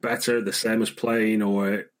that better, the same as playing,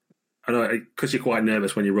 or I know because you're quite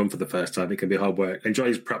nervous when you run for the first time, it can be hard work. Enjoy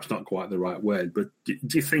is perhaps not quite the right word, but do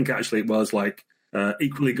you think actually it was like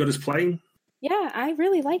equally good as playing? Yeah, I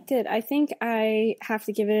really liked it. I think I have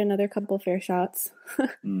to give it another couple fair shots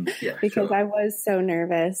because I was so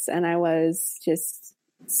nervous and I was just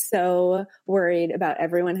so worried about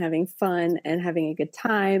everyone having fun and having a good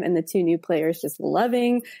time, and the 2 new players just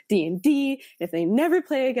loving D&D. If they never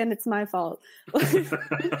play again, it's my fault.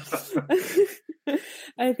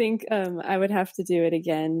 I think I would have to do it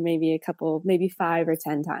again, maybe 5 or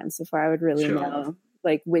 10 times before I would really know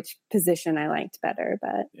like which position I liked better.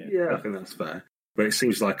 But yeah, I think that's fair. But it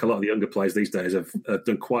seems like a lot of the younger players these days have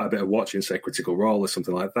done quite a bit of watching, say, Critical Role or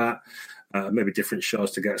something like that. Maybe different shows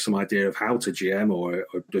to get some idea of how to GM or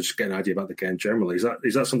just get an idea about the game generally. Is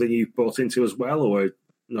that something you've bought into as well, or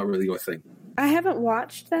not really your thing? I haven't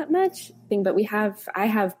watched that much, but I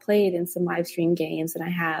have played in some live stream games, and I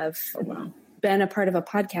have been a part of a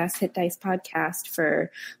podcast, Hit Dice Podcast,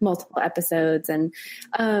 for multiple episodes. And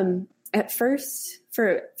at first,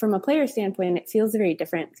 from a player standpoint, it feels very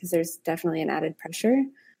different because there's definitely an added pressure,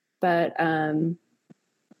 but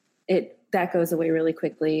that goes away really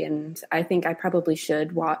quickly. And I think I probably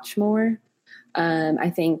should watch more. I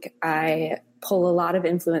think I pull a lot of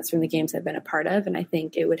influence from the games I've been a part of, and I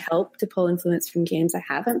think it would help to pull influence from games I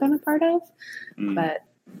haven't been a part of. But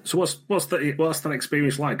so what's that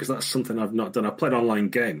experience like? Because that's something I've not done. I've played online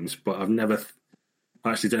games, but I've never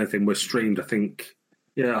actually done anything with streamed. I think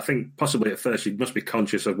Yeah, I think possibly at first you must be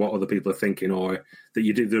conscious of what other people are thinking, or that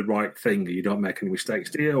you did the right thing, or you don't make any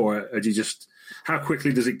mistakes, do you? Or do you just, how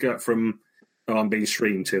quickly does it get from, oh, I'm being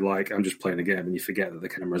streamed to like, I'm just playing a game and you forget that the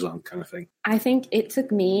camera's on kind of thing? I think it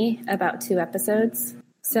took me about 2 episodes.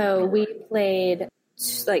 So we played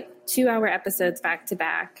like 2-hour episodes back to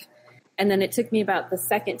back. And then it took me about the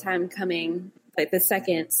second time coming, like the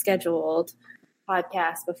second scheduled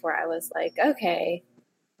podcast before I was like, okay,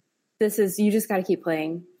 you just got to keep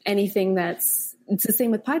playing anything it's the same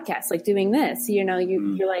with podcasts, like doing this, you're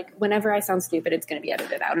like, whenever I sound stupid, it's going to be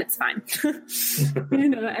edited out. It's fine.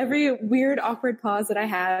 Every weird, awkward pause that I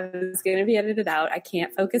have is going to be edited out. I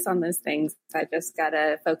can't focus on those things. I just got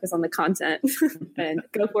to focus on the content and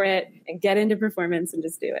go for it and get into performance and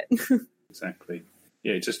just do it. Exactly.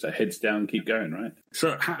 Yeah, just heads down, keep going, right?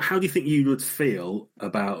 So how do you think you would feel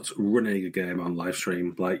about running a game on live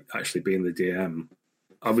stream, like actually being the DM?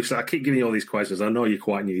 Obviously, I keep giving you all these questions. I know you're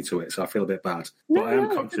quite new to it, so I feel a bit bad. But I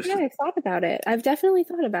am conscious. Okay. I've thought about it. I've definitely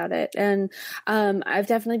thought about it. And I've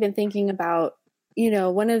definitely been thinking about,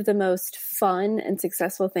 one of the most fun and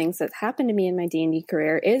successful things that's happened to me in my D&D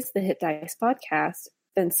career is the Hit Dice podcast. It's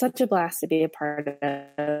been such a blast to be a part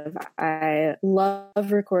of. I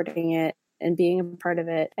love recording it and being a part of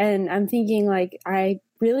it. And I'm thinking, like, I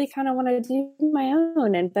really kind of want to do my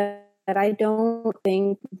own, and that I don't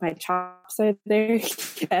think my chops are there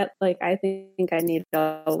yet. Like, I think I need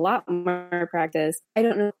a lot more practice. I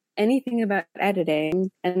don't know anything about editing,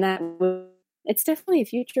 and it's definitely a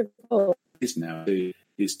future goal. Is now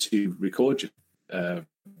is to record your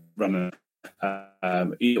run all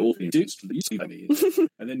and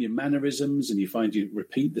then your mannerisms, and you find you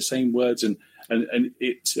repeat the same words, and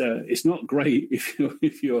it's not great if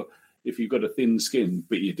you've got a thin skin,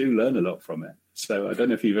 but you do learn a lot from it. So I don't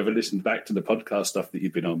know if you've ever listened back to the podcast stuff that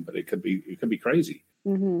you've been on, but it can be crazy.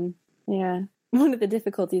 Mm-hmm. Yeah. One of the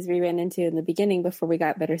difficulties we ran into in the beginning before we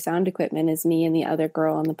got better sound equipment is me and the other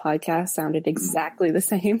girl on the podcast sounded exactly the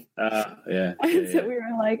same. Yeah. So we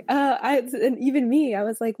were like, and even me, I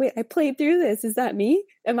was like, wait, I played through this. Is that me?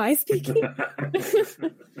 Am I speaking?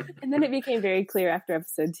 And then it became very clear after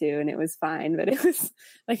episode 2, and it was fine. But it was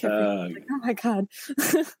like, oh my God.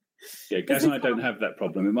 Yeah, Gaz and I don't have that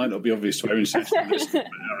problem. It might not be obvious to our international listeners, but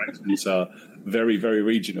our accents are very, very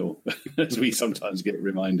regional, as we sometimes get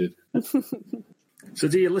reminded. So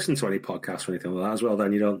do you listen to any podcasts or anything like that as well?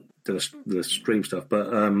 Then you don't do the stream stuff,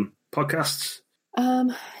 but podcasts?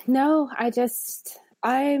 No, I'm just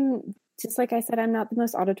like I said, I'm not the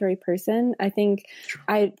most auditory person. I think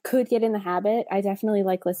I could get in the habit. I definitely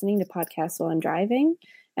like listening to podcasts while I'm driving.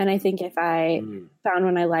 And I think if I found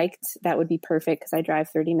one I liked, that would be perfect because I drive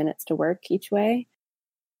 30 minutes to work each way.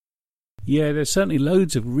 Yeah, there's certainly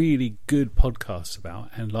loads of really good podcasts about,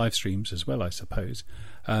 and live streams as well, I suppose.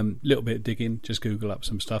 Little bit of digging, just Google up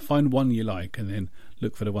some stuff. Find one you like and then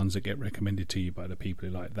look for the ones that get recommended to you by the people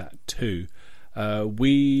who like that too.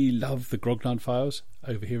 We love the Grognard Files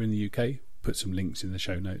over here in the UK. Put some links in the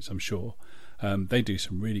show notes, I'm sure. They do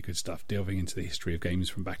some really good stuff, delving into the history of games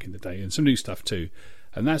from back in the day, and some new stuff too.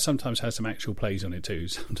 And that sometimes has some actual plays on it too,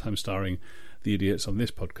 sometimes starring the idiots on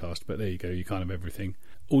this podcast, but there you go, you kind of everything.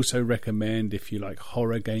 Also recommend, if you like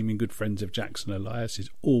horror gaming, Good Friends of Jackson Elias is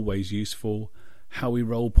always useful. How We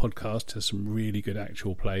Roll podcast has some really good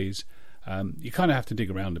actual plays. You kind of have to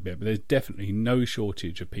dig around a bit, but there's definitely no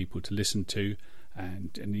shortage of people to listen to,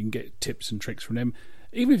 and you can get tips and tricks from them.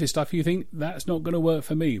 Even if it's stuff you think, that's not going to work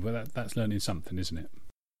for me, well, that's learning something, isn't it?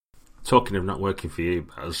 Talking of not working for you,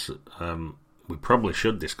 Baz, we probably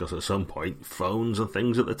should discuss at some point phones and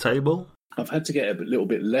things at the table. I've had to get a little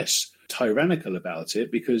bit less tyrannical about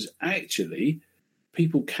it, because actually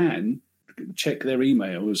people can check their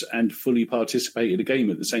emails and fully participate in a game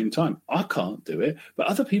at the same time. I can't do it, but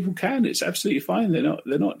other people can. It's absolutely fine.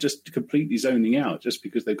 They're not just completely zoning out just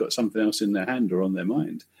because they've got something else in their hand or on their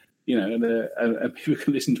mind. And people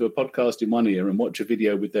can listen to a podcast in one ear and watch a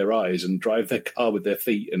video with their eyes and drive their car with their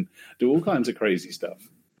feet and do all kinds of crazy stuff.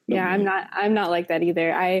 Yeah, I'm not like that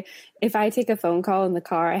either. If I take a phone call in the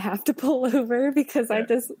car, I have to pull over because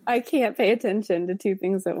I can't pay attention to 2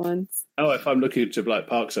 things at once. Oh, if I'm looking to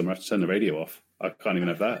park somewhere, I have to turn the radio off. I can't even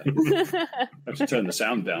have that. I have to turn the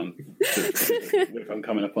sound down. If I'm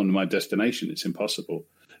coming up on my destination, it's impossible.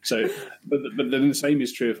 So, but then the same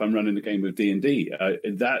is true if I'm running a game of D&D.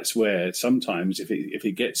 That's where sometimes if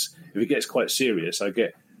it gets quite serious, I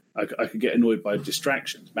could get annoyed by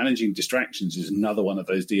distractions. Managing distractions is another one of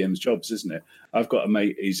those DM's jobs, isn't it? I've got a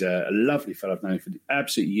mate, he's a lovely fellow I've known for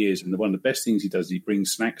absolute years, and one of the best things he does is he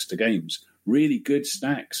brings snacks to games, really good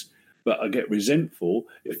snacks. But I get resentful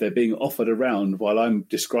if they're being offered around while I'm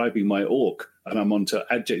describing my orc and I'm on to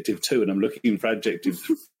adjective 2, and I'm looking for adjective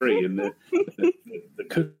 3, and the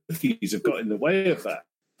cookies have got in the way of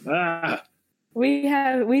that.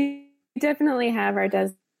 We definitely have our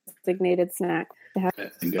designated snack.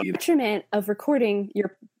 The detriment of recording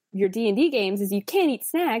your D&D games is you can't eat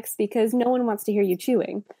snacks because no one wants to hear you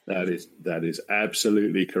chewing. That is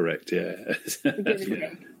absolutely correct. Yeah.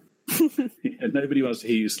 Yeah, nobody wants to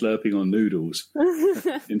hear you slurping on noodles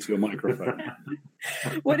into your microphone.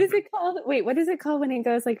 What is it called? Wait, what is it called when it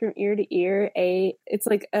goes like from ear to ear? It's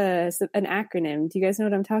like an acronym. Do you guys know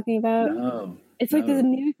what I'm talking about? No. It's like this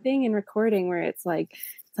new thing in recording where it's like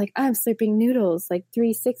I'm slurping noodles like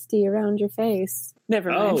 360 around your face.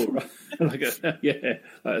 Never mind. Oh, like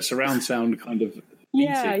a surround sound kind of.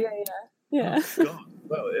 Yeah. Oh, God.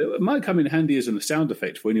 Well, it might come in handy as a sound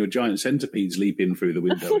effect when your giant centipedes leap in through the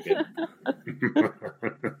window again.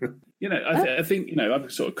 I think I'm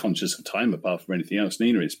sort of conscious of time apart from anything else.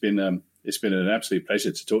 Nina, it's been an absolute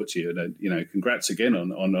pleasure to talk to you, and congrats again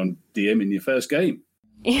on DMing your first game.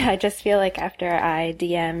 Yeah, I just feel like after I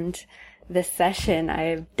DM'd this session,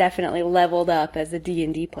 I've definitely leveled up as a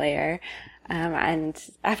D&D player. And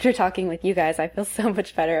after talking with you guys, I feel so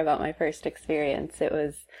much better about my first experience. It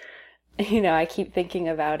was, I keep thinking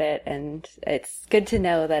about it, and it's good to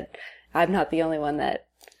know that I'm not the only one that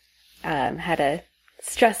had a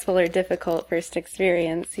stressful or difficult first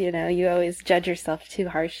experience. You always judge yourself too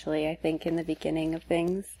harshly, I think, in the beginning of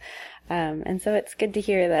things. And so it's good to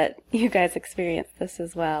hear that you guys experienced this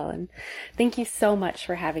as well. And thank you so much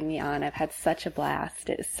for having me on. I've had such a blast.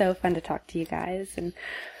 It was so fun to talk to you guys and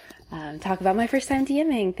talk about my first time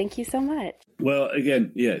DMing. Thank you so much. Well,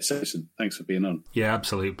 again, Susan, thanks for being on. Yeah,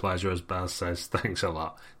 absolute pleasure, as Baz says. Thanks a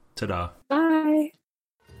lot. Ta-da. Bye.